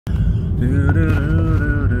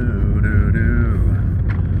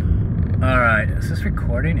Alright, is this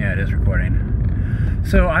recording? Yeah, it is recording.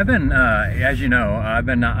 So I've been, as you know, I've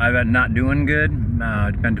been not doing good.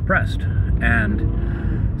 I've been depressed.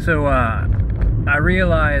 And so I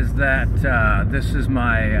realized that this is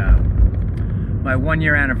my 1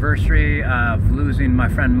 year anniversary of losing my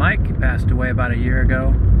friend Mike. He passed away about a year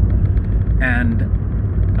ago. And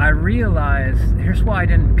I realized, here's why I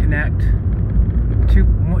didn't connect.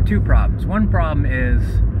 Two problems. One problem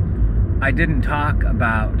is I didn't talk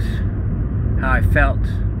about how I felt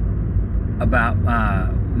about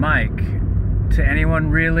Mike to anyone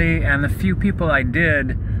really, and the few people I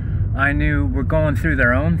did, I knew were going through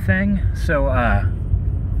their own thing. So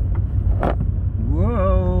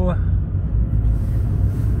whoa.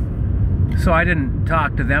 So I didn't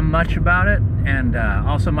talk to them much about it, and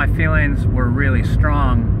also my feelings were really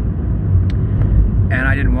strong, and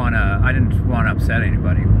I didn't want to upset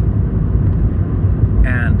anybody.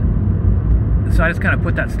 And so I just kind of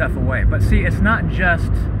put that stuff away. But see, it's not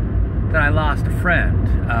just that I lost a friend,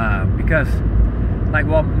 because like,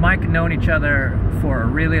 well, Mike and known each other for a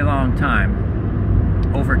really long time,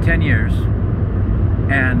 over 10 years,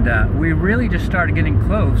 and we really just started getting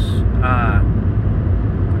close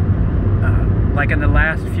like in the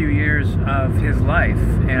last few years of his life.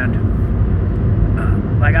 And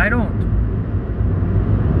like, I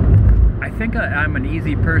think I'm an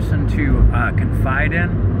easy person to confide in.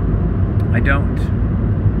 I don't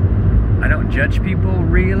judge people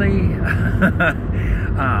really.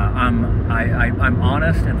 I'm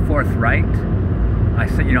honest and forthright. I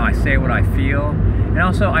say what I feel, and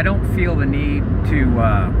also I don't feel the need to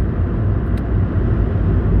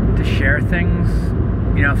share things.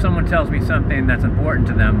 You know, if someone tells me something that's important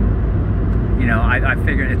to them, you know, I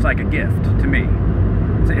figure it's like a gift to me.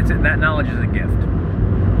 That knowledge is a gift.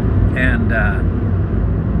 And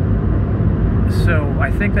so I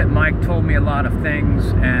think that Mike told me a lot of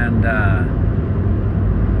things, and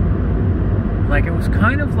like, it was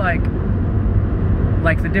kind of like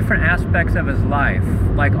the different aspects of his life,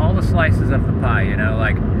 like all the slices of the pie, you know,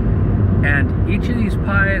 like, and each of these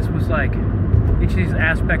pies was like, each of these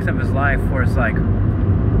aspects of his life was like,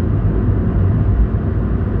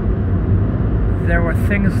 there were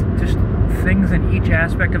things in each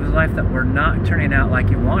aspect of his life that were not turning out like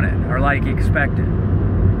he wanted or like he expected.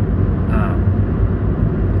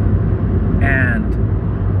 And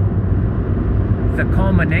the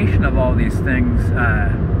culmination of all these things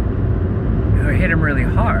hit him really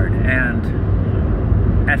hard. And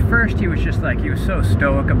at first he was just like, he was so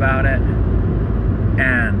stoic about it.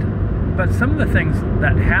 But some of the things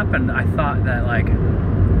that happened, I thought that, like,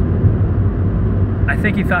 I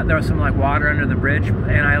think he thought there was some like water under the bridge,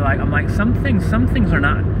 and I'm like, some things are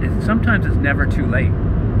not. Sometimes it's never too late,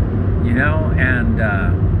 you know. And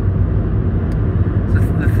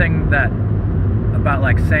the thing that about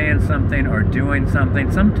like saying something or doing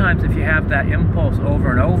something, sometimes if you have that impulse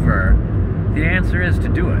over and over, the answer is to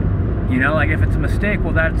do it. You know, like if it's a mistake,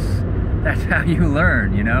 well, that's how you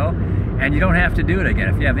learn, you know. And you don't have to do it again.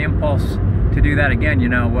 If you have the impulse to do that again, you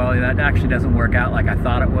know, well, that actually doesn't work out like I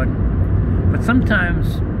thought it would. But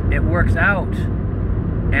sometimes it works out,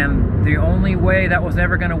 and the only way that was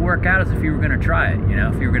ever going to work out is if you were going to try it, you know,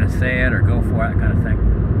 if you were going to say it or go for it, that kind of thing.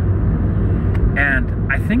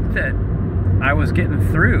 And I think that I was getting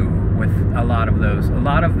through with a lot of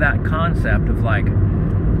that concept of like,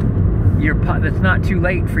 your pie, that's not too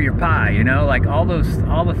late for your pie, you know, like all the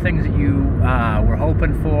things that you were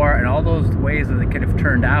hoping for, and all those ways that it could have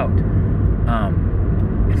turned out.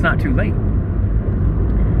 It's not too late.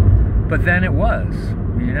 But then it was,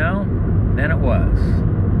 you know, then it was.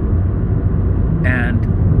 And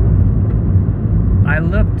I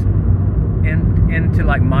looked into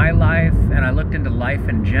like my life, and I looked into life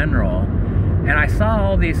in general, and I saw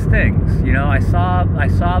all these things, you know. I saw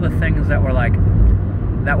the things that were like,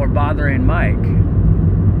 that were bothering Mike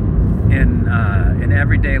in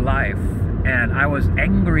everyday life, and I was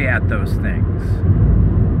angry at those things,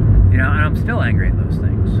 you know, and I'm still angry at those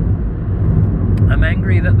things. I'm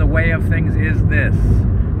angry that the way of things is this.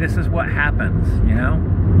 This is what happens, you know?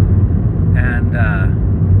 And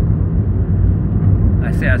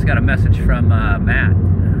I just got a message from Matt,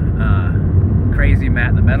 Crazy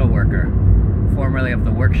Matt the Metalworker, formerly of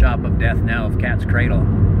the Workshop of Death, now of Cat's Cradle.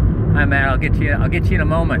 Hi Matt, I'll get to you in a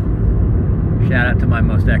moment. Shout out to my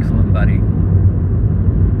most excellent buddy.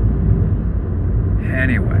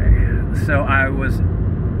 Anyway, so I was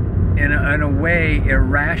in a way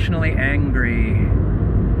irrationally angry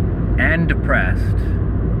and depressed,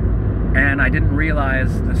 and I didn't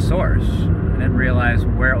realize the source. I didn't realize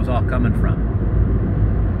where it was all coming from.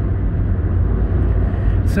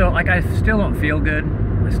 So, like, I still don't feel good.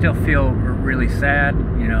 I still feel really sad,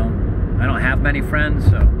 you know. I don't have many friends,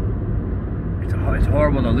 so it's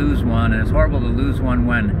horrible to lose one, and it's horrible to lose one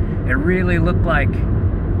when it really looked like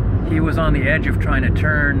he was on the edge of trying to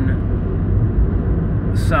turn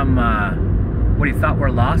some, what he thought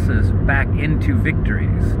were losses back into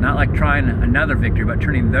victories. Not like trying another victory, but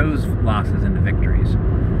turning those losses into victories.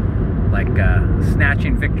 Like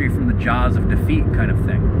snatching victory from the jaws of defeat kind of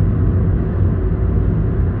thing.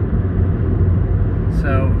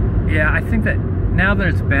 So, yeah, I think that now that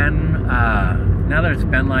it's been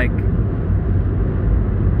like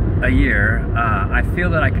a year, I feel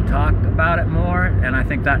that I could talk about it more, and I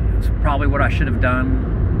think that's probably what I should have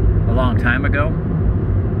done a long time ago.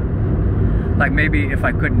 Like, maybe if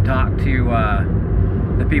I couldn't talk to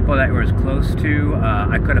the people that were as close to,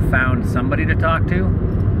 I could have found somebody to talk to.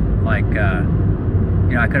 Like,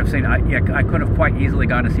 you know, I could have seen, I could have quite easily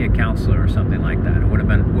gone to see a counselor or something like that. It would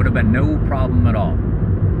have been no problem at all.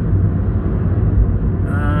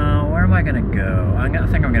 Where am I gonna go? I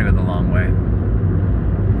think I'm gonna go the long way.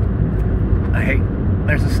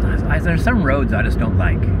 There's some roads I just don't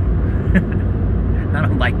like. I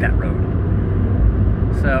don't like that road.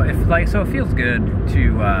 So it feels good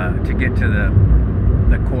to get to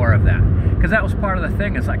the core of that, because that was part of the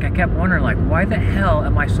thing. It's like I kept wondering, like, why the hell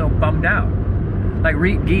am I so bummed out? Like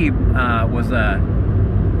Geeb was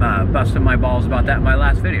busting my balls about that in my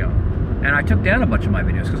last video, and I took down a bunch of my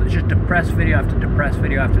videos because it's just depressed video after depressed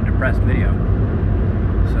video after depressed video.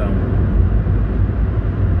 So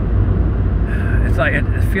it's like it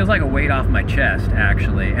feels like a weight off my chest,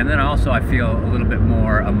 actually, and then also I feel a little bit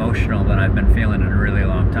more emotional than I've been feeling in a really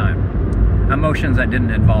long time. Emotions that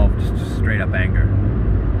didn't involve just straight up anger.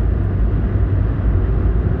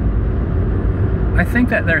 I think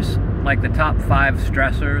that there's like the top 5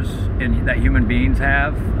 stressors that human beings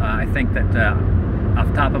have. I think that off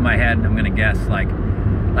the top of my head, I'm gonna guess like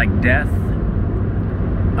death,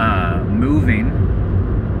 moving,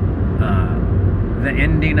 the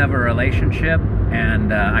ending of a relationship,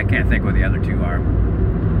 and I can't think what the other 2 are.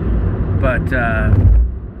 But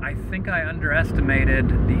I think I underestimated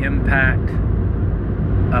the impact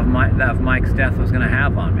of Mike's death was going to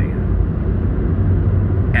have on me,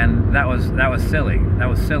 and that was silly. That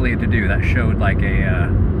was silly to do. That showed like a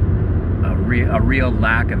real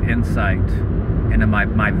lack of insight into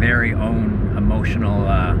my very own emotional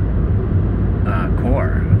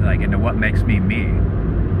core, like into what makes me me.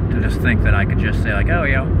 To just think that I could just say like, oh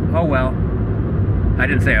yeah, oh well. I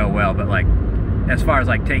didn't say oh well, but like as far as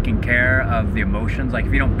like taking care of the emotions, like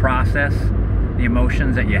if you don't process the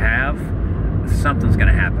emotions that you have, something's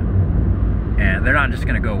gonna happen, and they're not just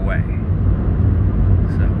gonna go away.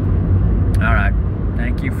 So, all right,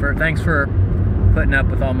 thanks for putting up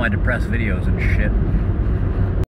with all my depressed videos and shit.